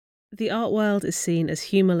The art world is seen as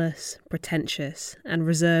humourless, pretentious, and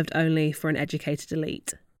reserved only for an educated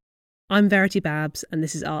elite. I'm Verity Babs, and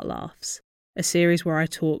this is Art Laughs, a series where I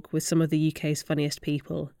talk with some of the UK's funniest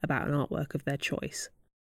people about an artwork of their choice.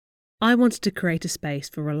 I wanted to create a space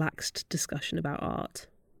for relaxed discussion about art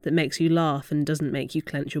that makes you laugh and doesn't make you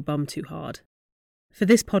clench your bum too hard. For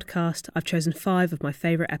this podcast, I've chosen 5 of my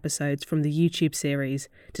favourite episodes from the YouTube series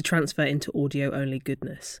to transfer into audio-only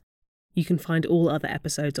goodness. You can find all other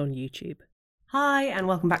episodes on YouTube. Hi, and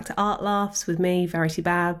welcome back to Art Laughs with me, Verity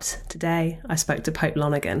Babs. Today, I spoke to Pope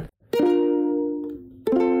Lonergan.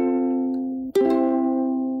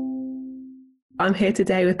 I'm here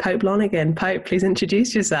today with Pope Lonergan. Pope, please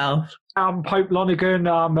introduce yourself. I'm Pope Lonergan.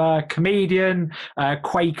 I'm a comedian,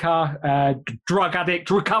 Quaker, drug addict,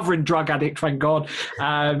 recovering drug addict, thank God,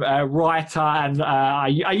 a writer, and I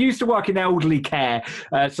used to work in elderly care,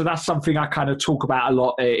 so that's something I kind of talk about a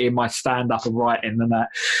lot in my stand-up and writing and that.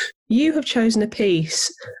 You have chosen a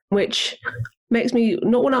piece which makes me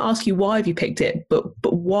not want to ask you why have you picked it, but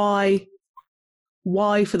why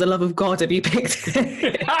for the love of God have you picked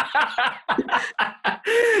it?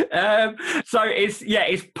 So it's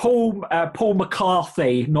Paul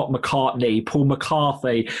McCarthy, not McCartney, Paul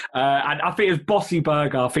McCarthy, and I think it was Bossy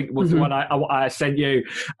Burger. I think was the one I sent you,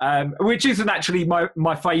 which isn't actually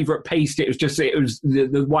my favourite piece. It was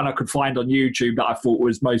the one I could find on YouTube that I thought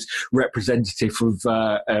was most representative of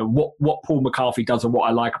what Paul McCarthy does and what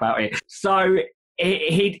I like about it. So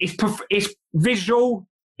it's visual.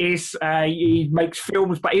 He makes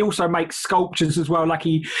films, but he also makes sculptures as well. Like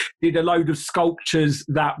he did a load of sculptures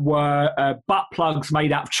that were butt plugs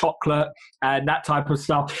made out of chocolate and that type of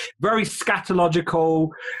stuff. Very scatological,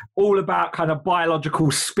 all about kind of biological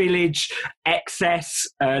spillage, excess,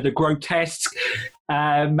 the grotesque,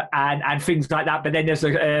 and things like that. But then there's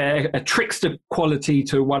a trickster quality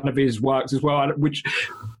to one of his works as well, which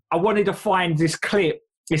I wanted to find this clip.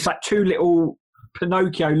 It's like 2 little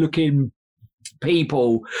Pinocchio-looking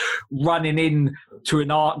people running in to an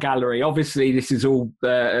art gallery. Obviously this is all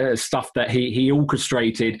stuff that he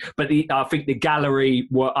orchestrated, but I think the gallery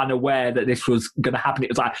were unaware that this was going to happen. It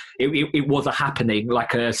was like it was a happening,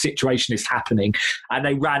 like a situation is happening, and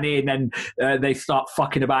they ran in and they start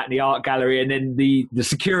fucking about in the art gallery, and then the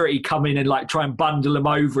security come in and like try and bundle them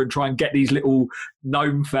over and try and get these little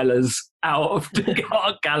gnome fellas out of the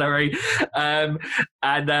art gallery,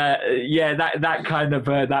 that kind of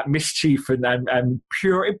that mischief and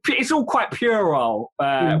pure. It's all quite puerile,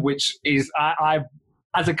 which is I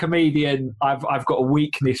as a comedian, I've got a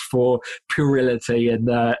weakness for puerility and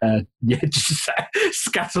just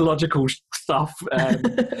scatological stuff. And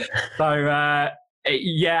I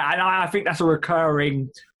think that's a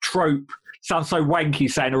recurring trope. Sounds so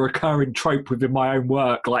wanky saying a recurring trope within my own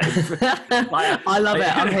work. Like I love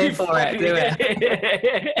it. I'm here for it. Do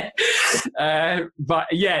it. But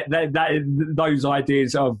yeah, those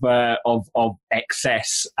ideas of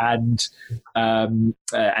excess and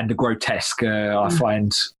the grotesque, I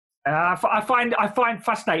find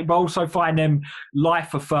fascinating, but also find them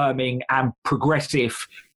life affirming and progressive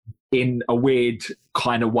in a weird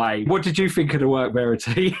kind of way. What did you think of the work,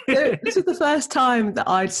 Verity? This is the first time that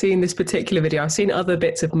I'd seen this particular video. I've seen other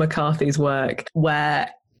bits of McCarthy's work where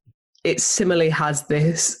it similarly has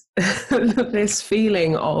this this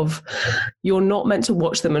feeling of you're not meant to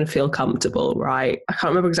watch them and feel comfortable, right? I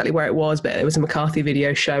can't remember exactly where it was, but it was a McCarthy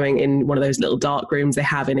video showing in one of those little dark rooms they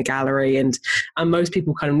have in a gallery, and most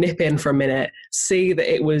people kind of nip in for a minute, see that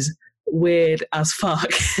it was weird as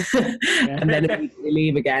fuck and then immediately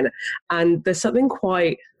leave again. And there's something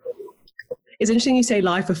it's interesting you say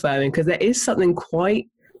life affirming, because there is something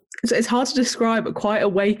it's hard to describe, but quite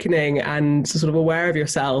awakening and sort of aware of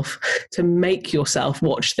yourself to make yourself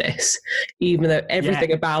watch this, even though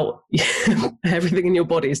everything about everything in your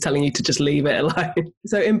body is telling you to just leave it alone.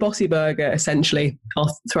 So in Bossy Burger, essentially,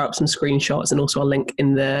 I'll throw up some screenshots and also I'll link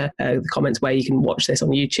in the comments where you can watch this on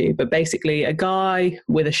YouTube. But basically, a guy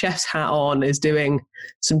with a chef's hat on is doing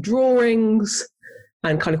some drawings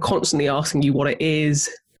and kind of constantly asking you what it is,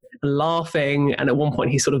 laughing, and at one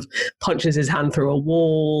point he sort of punches his hand through a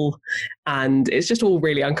wall, and it's just all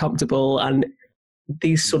really uncomfortable. And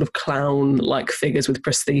these sort of clown-like figures with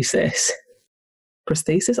prosthesis,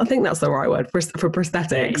 I think that's the right word for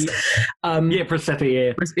prosthetics.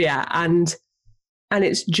 Prosthetic. And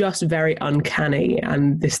it's just very uncanny.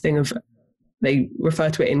 And this thing of, they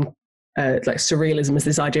refer to it in like surrealism as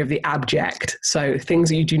this idea of the abject. So things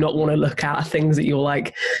that you do not want to look at are things that you're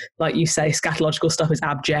like you say, scatological stuff is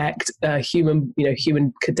abject, human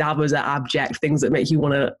cadavers are abject, things that make you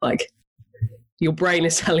want to like your brain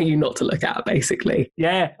is telling you not to look at, basically.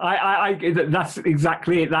 Yeah, I that's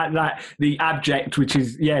exactly it. That the abject, which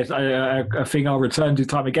is a thing I'll return to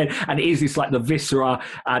time again, and it is this like the viscera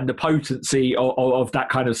and the potency of that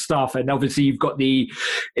kind of stuff. And obviously you've got that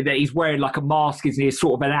he's wearing like a mask, isn't he?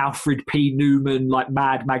 Sort of an Alfred P. Newman like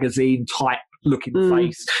Mad Magazine type looking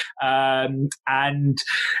face, and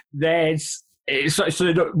there's so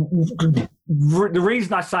the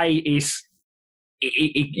reason I say is.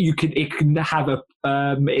 You can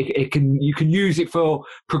use it for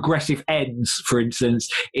progressive ends. For instance,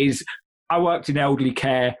 is I worked in elderly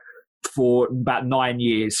care for about 9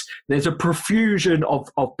 years. There's a profusion of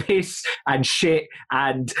piss and shit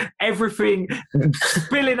and everything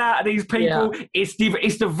spilling out of these people. Yeah. It's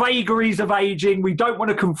the vagaries of aging. We don't want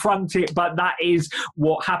to confront it, but that is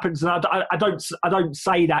what happens. And I don't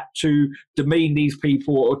say that to demean these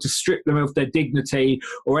people or to strip them of their dignity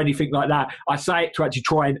or anything like that. I say it to actually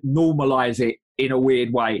try and normalize it in a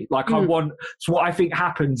weird way. Like so what I think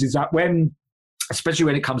happens is that especially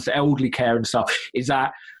when it comes to elderly care and stuff, is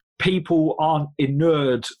that people aren't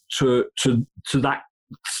inured to that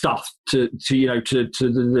stuff, to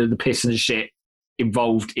the piss and shit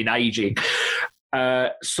involved in aging.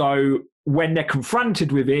 So when they're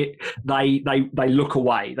confronted with it, they look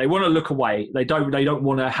away. They want to look away. They don't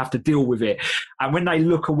want to have to deal with it. And when they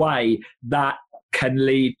look away, that can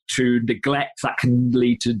lead to neglect. That can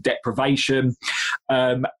lead to deprivation.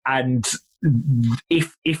 And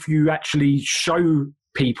if you actually show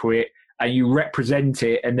people it, and you represent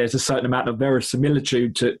it, and there's a certain amount of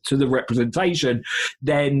verisimilitude to the representation,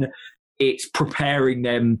 then it's preparing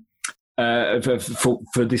them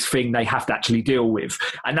for this thing they have to actually deal with.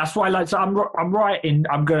 And that's why I'm writing,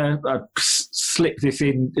 I'm going to slip this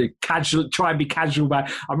in casual, try and be casual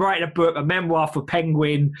about it. I'm writing a memoir for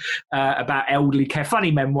Penguin about elderly care,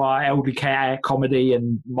 funny memoir, elderly care, comedy,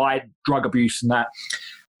 and my drug abuse and that.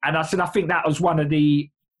 And I said, I think that was one of the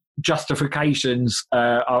justifications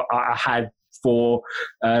I had for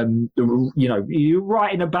you're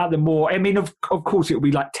writing about the more, I mean, of course it will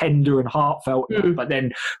be like tender and heartfelt, but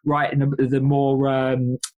then writing the more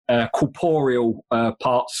corporeal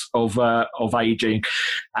parts of aging,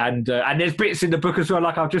 and there's bits in the book as well,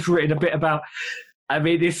 like I've just written a bit about, I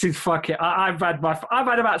mean, this is fucking. I've had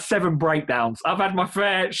about 7 breakdowns. I've had my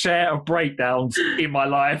fair share of breakdowns in my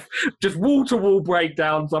life, just wall-to-wall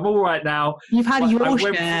breakdowns. I'm all right now. You've had your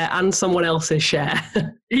share and someone else's share.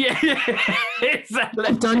 Yeah, exactly.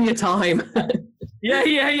 You've done your time.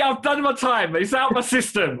 Yeah. I've done my time. It's out of my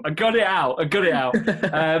system. I got it out.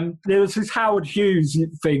 There was this Howard Hughes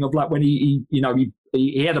thing of like when he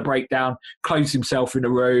had a breakdown, closed himself in a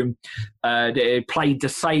room, played the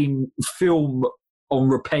same film on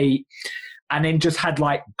repeat, and then just had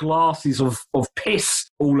like glasses of piss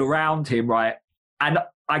all around him, right? And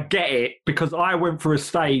I get it, because I went for a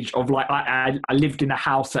stage of like I lived in a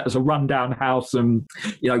house that was a rundown house, and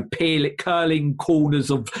curling corners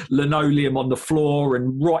of linoleum on the floor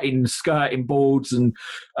and rotting skirting boards and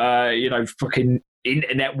fucking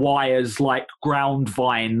internet wires like ground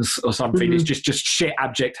vines or something. It's just shit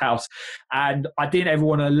abject house, and I didn't ever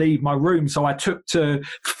want to leave my room, so I took to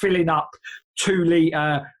filling up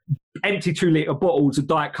 2-litre empty 2-litre bottles of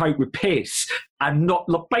Diet Coke with piss, and not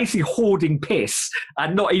basically hoarding piss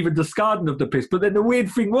and not even discarding of the piss. But then the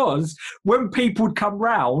weird thing was, when people would come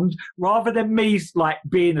round, rather than me like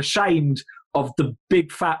being ashamed of the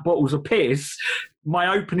big fat bottles of piss,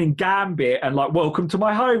 my opening gambit and like welcome to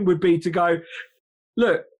my home would be to go,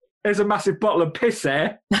 look, there's a massive bottle of piss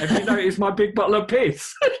there. Have you noticed my big bottle of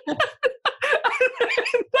piss?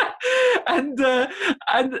 and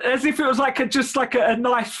as if it was like a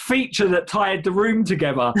nice feature that tied the room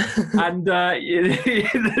together, and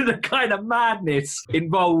the kind of madness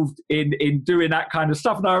involved in doing that kind of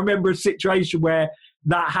stuff. And I remember a situation where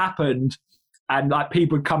that happened, and like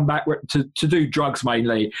people would come back to do drugs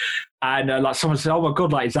mainly, and like someone said, "Oh my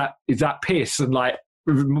god, like is that piss?" And like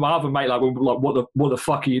my other mate like what the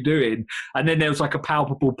fuck are you doing? And then there was like a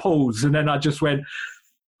palpable pause, and then I just went,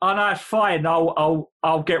 "Oh no, it's fine.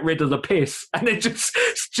 I'll get rid of the piss," and then just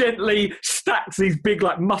gently stacks these big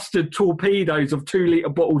like mustard torpedoes of 2-litre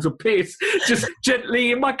bottles of piss just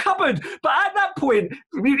gently in my cupboard. But at that point,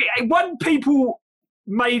 when people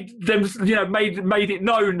made it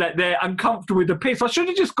known that they're uncomfortable with the piss, I should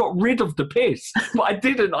have just got rid of the piss, but I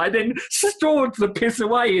didn't. I then stored the piss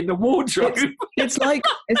away in the wardrobe. It's like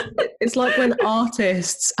when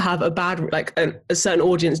artists have a bad, like a certain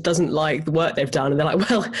audience doesn't like the work they've done, and they're like,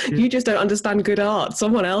 well, you just don't understand good art,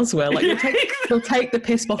 someone else will. Like you'll take the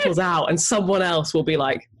piss bottles out and someone else will be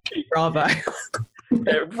like, bravo.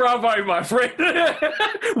 Bravo, my friend.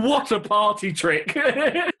 What a party trick.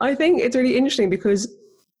 I think it's really interesting because,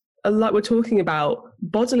 like we're talking about,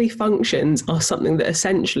 bodily functions are something that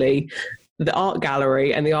essentially the art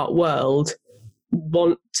gallery and the art world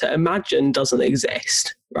want to imagine doesn't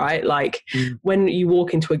exist, right? Like when you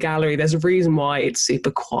walk into a gallery, there's a reason why it's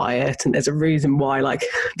super quiet, and there's a reason why like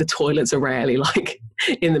the toilets are rarely like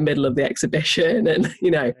in the middle of the exhibition, and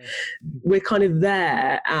we're kind of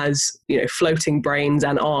there as floating brains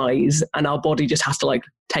and eyes, and our body just has to like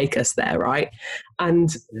take us there, right?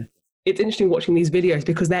 And it's interesting watching these videos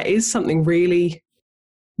because there is something really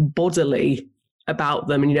bodily about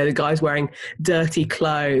them. And the guy's wearing dirty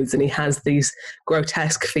clothes and he has these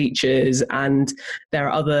grotesque features, and there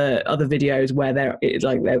are other videos where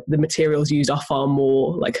the materials used are far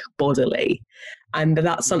more like bodily. And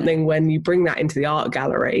that's something, when you bring that into the art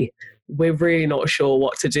gallery, we're really not sure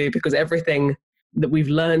what to do, because everything that we've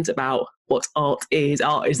learned about what art is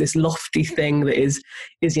this lofty thing that is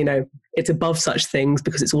it's above such things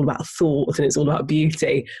because it's all about thought and it's all about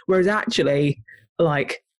beauty, whereas actually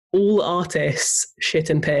like all artists shit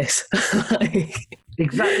and piss.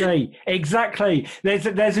 Exactly.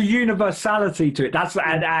 There's a universality to it. That's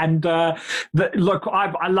look,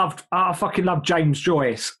 I fucking love James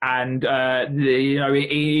Joyce, and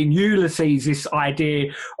in Ulysses, this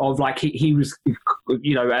idea of like he was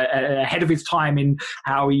ahead of his time in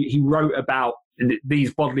how he wrote about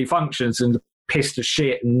these bodily functions and piss, the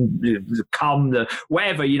shit, and the cum, the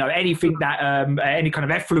whatever, anything that any kind of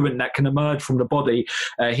effluent that can emerge from the body.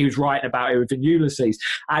 He was writing about it within Ulysses,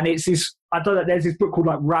 and it's this. I don't know. There's this book called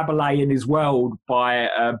like Rabelais in His World by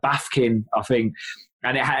Bafkin, I think,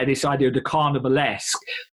 and it had this idea of the carnivalesque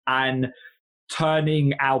and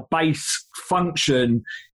turning our base function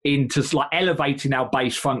into like elevating our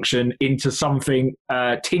base function into something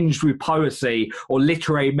tinged with poesy or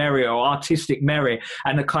literary merit or artistic merit,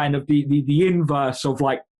 and the kind of the inverse of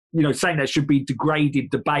like saying that should be degraded,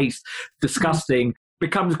 debased, disgusting,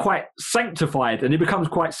 becomes quite sanctified. And it becomes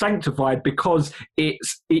quite sanctified because it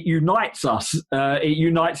unites us. It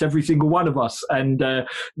unites every single one of us, and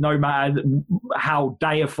no matter how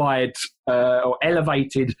deified or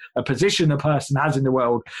elevated a position a person has in the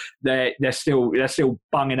world, they're still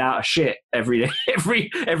bunging out of shit every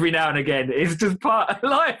now and again. It's just part of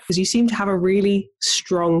life. Because you seem to have a really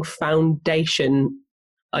strong foundation,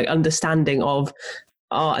 like understanding of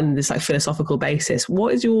art and this like philosophical basis.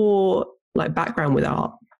 What is your like background with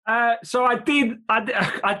art? So I fucked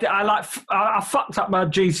up my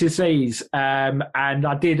GCSEs, and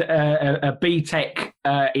I did a BTEC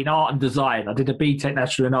in art and design. I did a BTEC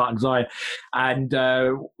National in Art and Design, and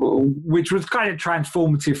which was kind of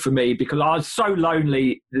transformative for me because I was so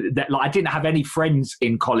lonely that like I didn't have any friends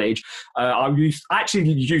in college. I used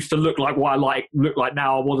to look like what I look like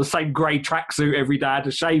now. I wore the same grey tracksuit every day. I had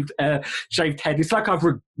a shaved head. It's like I've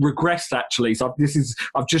regressed actually. So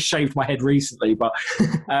I've just shaved my head recently, but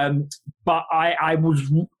I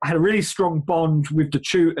had a really strong bond with the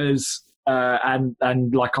tutors, and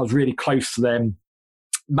like I was really close to them.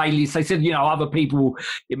 Mainly, they said, other people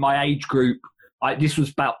in my age group. This was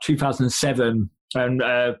about 2007, and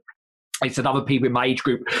they said other people in my age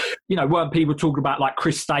group, weren't people talking about like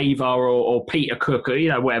Chris Staver or Peter Cook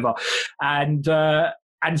or whatever, and so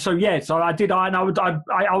I did. I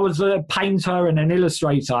was a painter and an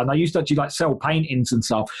illustrator, and I used to actually like sell paintings and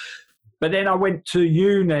stuff. But then I went to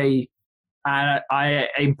uni, and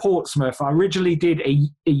in Portsmouth. I originally did a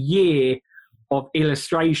year of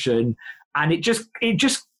illustration, and it just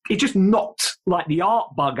knocked like the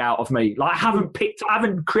art bug out of me. Like I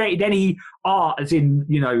haven't created any art, as in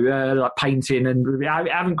like painting, and I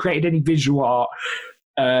haven't created any visual art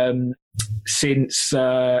since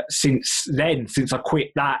then. Since I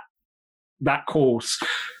quit that course,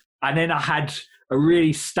 and then I had a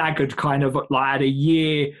really staggered kind of like I had a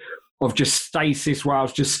year of just stasis where I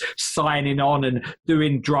was just signing on and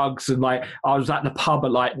doing drugs, and like I was at the pub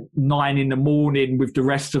at like 9 a.m. with the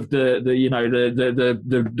rest of the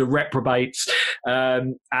reprobates,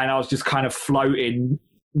 and I was just kind of floating,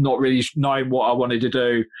 not really knowing what I wanted to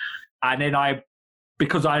do. And then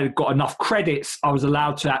because I had got enough credits, I was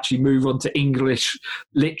allowed to actually move on to English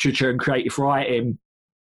literature and creative writing.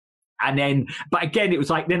 And then, but again, it was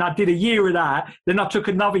like, then I did a year of that. Then I took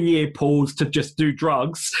another year pause to just do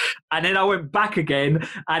drugs. And then I went back again.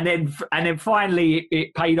 And then finally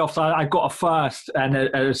it paid off. So I got a first and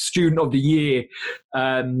a student of the year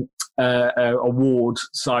award.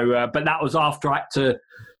 So, but that was after I had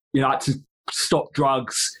to stop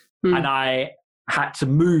drugs, and I had to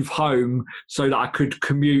move home so that I could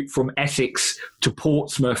commute from Essex to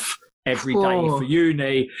Portsmouth every day for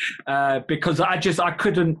uni, because I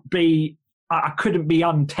couldn't be I couldn't be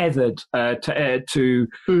untethered to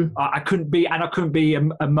I couldn't be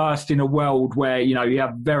immersed in a world where you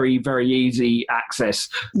have very, very easy access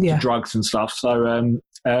to drugs and stuff. So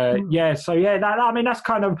that's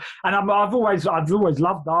kind of, and I've always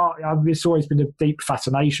loved art. It's always been a deep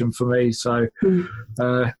fascination for me. So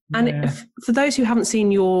for those who haven't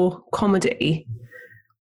seen your comedy,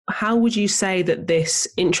 how would you say that this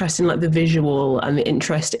interest in like the visual and the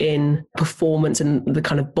interest in performance and the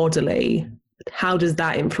kind of bodily, how does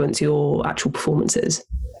that influence your actual performances?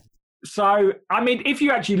 So, I mean, if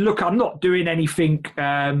you actually look, I'm not doing anything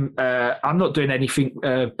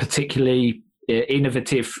particularly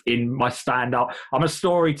innovative in my stand-up. I'm a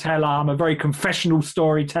storyteller. I'm a very confessional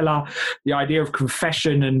storyteller. The idea of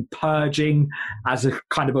confession and purging as a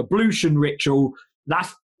kind of ablution ritual,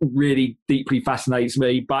 that's really deeply fascinates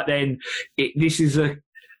me. But then this is a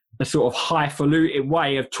sort of highfalutin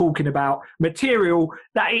way of talking about material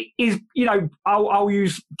that is, I'll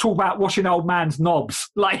talk about washing old man's knobs.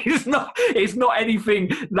 Like it's not anything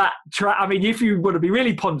that, I mean, if you want to be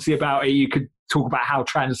really poncy about it, you could talk about how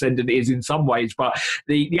transcendent it is in some ways, but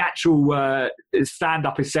the actual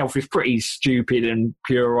stand-up itself is pretty stupid and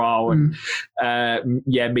puerile, and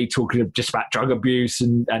me talking just about drug abuse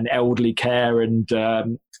and elderly care and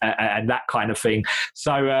that kind of thing.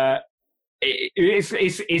 So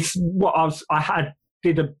it's what I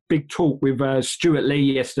did a big talk with Stuart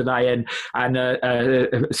Lee yesterday and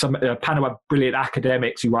a panel of brilliant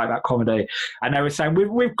academics who write about comedy, and they were saying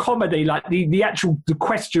with comedy, like the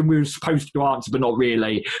question we were supposed to answer but not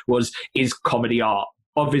really was, is comedy art?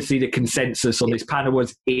 Obviously the consensus on this panel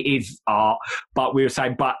was it is art, but we were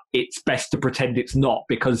saying but it's best to pretend it's not,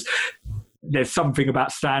 because there's something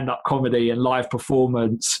about stand-up comedy and live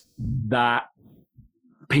performance that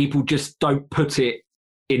people just don't put it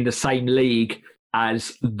in the same league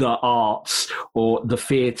as the arts or the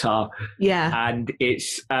theatre. Yeah. And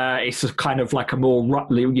it's a kind of like a more, like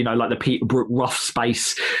the Peter Brook rough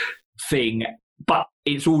space thing, but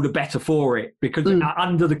it's all the better for it, because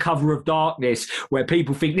under the cover of darkness, where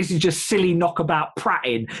people think this is just silly knockabout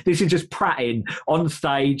prattling, this is just prattling on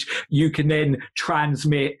stage, you can then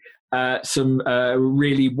transmit some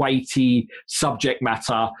really weighty subject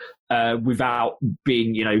matter without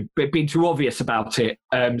being too obvious about it.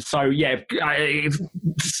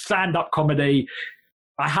 Stand-up comedy,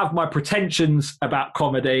 I have my pretensions about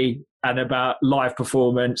comedy and about live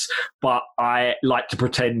performance, but I like to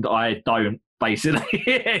pretend I don't,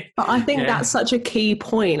 basically. But I think that's such a key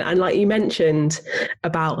point. And like you mentioned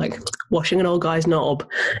about like washing an old guy's knob,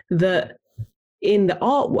 that in the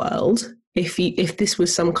art world, if this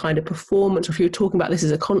was some kind of performance, or if you were talking about this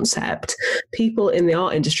as a concept, people in the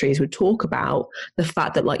art industries would talk about the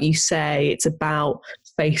fact that, like you say, it's about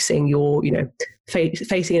facing your,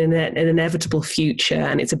 facing an inevitable future,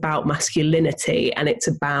 and it's about masculinity, and it's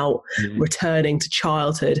about returning to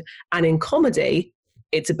childhood. And in comedy,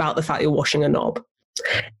 it's about the fact you're washing a knob.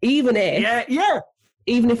 Even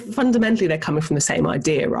if fundamentally they're coming from the same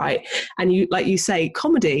idea, right? And you, like you say,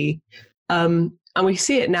 comedy, and we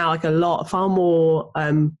see it now, like far more,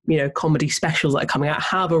 comedy specials that are coming out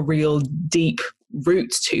have a real deep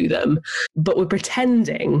root to them, but we're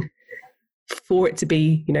pretending for it to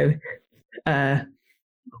be, the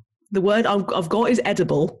word I've got is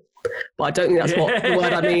edible, but I don't think that's what the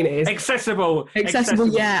word I mean is. Accessible,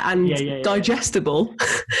 yeah, and digestible.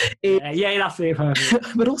 That's it.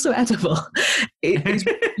 But also edible. It's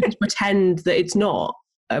pretend that it's not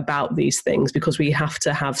about these things, because we have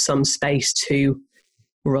to have some space to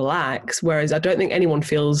relax, whereas I don't think anyone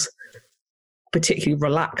feels particularly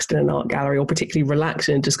relaxed in an art gallery or particularly relaxed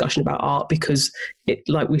in a discussion about art, because it,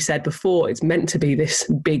 like we said before, it's meant to be this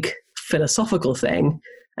big philosophical thing.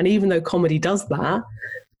 And even though comedy does that,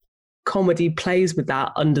 comedy plays with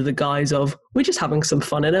that under the guise of we're just having some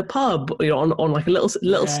fun in a pub, on like a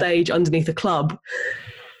little stage underneath a club,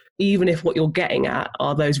 even if what you're getting at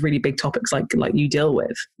are those really big topics like you deal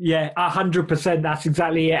with. Yeah, 100%. That's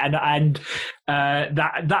exactly it. And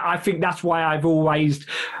that I think that's why I've always,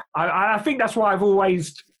 I think that's why I've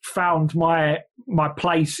always found my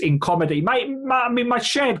place in comedy. My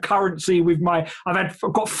shared currency with I've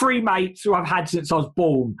got 3 mates who I've had since I was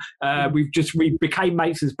born. We became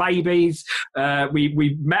mates as babies.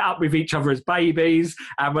 We met up with each other as babies,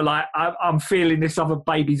 and we're like, I'm feeling this other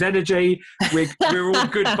baby's energy. We're all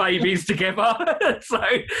good babies together.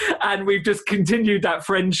 And we've just continued that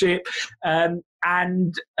friendship. But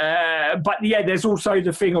yeah, there's also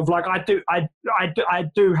the thing of like I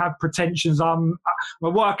do have pretensions. I'm a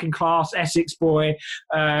working class Essex boy,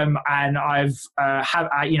 and I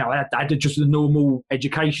did just a normal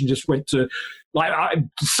education. Just went to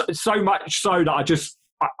so much so that I just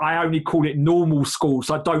I only call it normal school,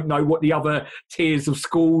 so I don't know what the other tiers of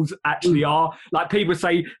schools actually are. Like people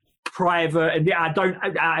say private, and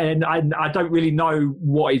I don't really know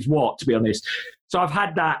what is what, to be honest. So I've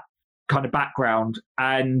had that kind of background,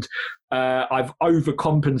 and I've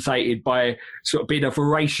overcompensated by sort of being a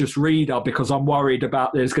voracious reader because I'm worried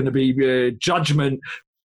about there's going to be judgment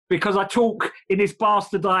because I talk in this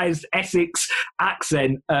bastardized Essex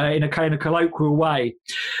accent in a kind of colloquial way.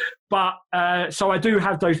 But so I do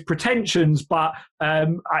have those pretensions, but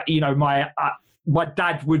my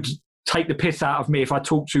dad would take the piss out of me if I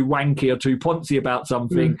talk too wanky or too poncy about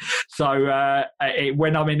something. So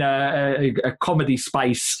when I'm in a comedy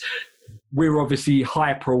space, we're obviously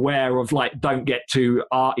hyper aware of like, don't get too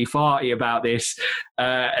arty-farty about this.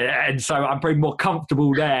 And so I'm pretty more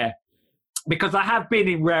comfortable there. Because I have been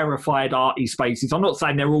in rarefied arty spaces. I'm not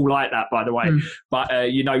saying they're all like that, by the way, but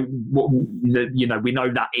we know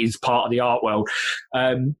that is part of the art world.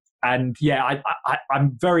 And yeah,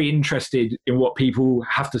 I'm very interested in what people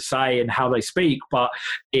have to say and how they speak, but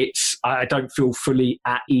I don't feel fully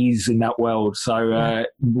at ease in that world. So,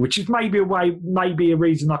 which is maybe a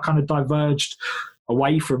reason I kind of diverged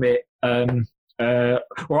away from it.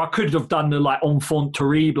 Or I could have done the like enfant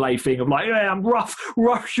terrible thing of like, yeah, I'm rough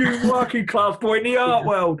working class boy in the art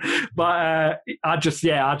world. But I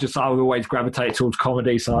always gravitate towards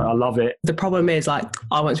comedy, so I love it. The problem is, like,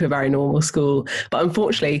 I went to a very normal school, but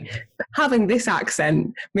unfortunately, having this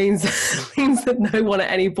accent means that no one at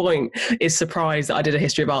any point is surprised that I did a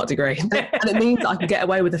history of art degree. And it means I can get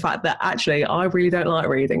away with the fact that actually I really don't like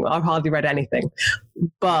reading. I've hardly read anything.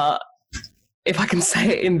 But if I can say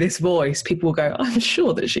it in this voice, people will go, I'm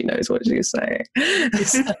sure that she knows what she's saying.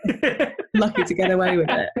 So, lucky to get away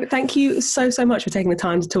with it. Thank you so much for taking the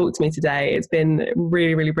time to talk to me today. It's been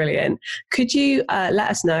really, really brilliant. Could you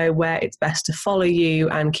let us know where it's best to follow you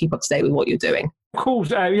and keep up to date with what you're doing? Of course.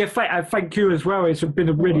 Thank you as well. It's been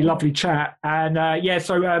a really lovely chat. And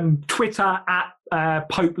so Twitter at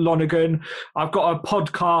Pope Lonergan. I've got a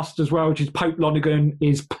podcast as well, which is Pope Lonergan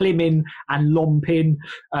is Plimmin and Lompin,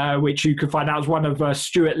 which you can find out as one of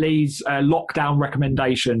Stuart Lee's lockdown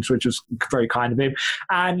recommendations, which was very kind of him.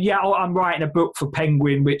 And yeah, I'm writing a book for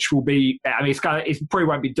Penguin, which will be, it probably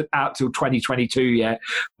won't be out till 2022 yet,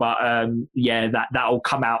 but that'll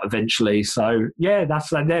come out eventually. So yeah,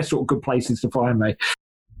 they're sort of good places to find me.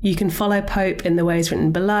 You can follow Pope in the ways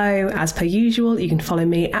written below. As per usual, you can follow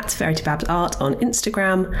me at VerityBabsArt on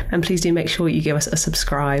Instagram. And please do make sure you give us a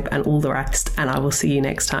subscribe and all the rest. And I will see you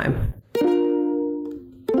next time.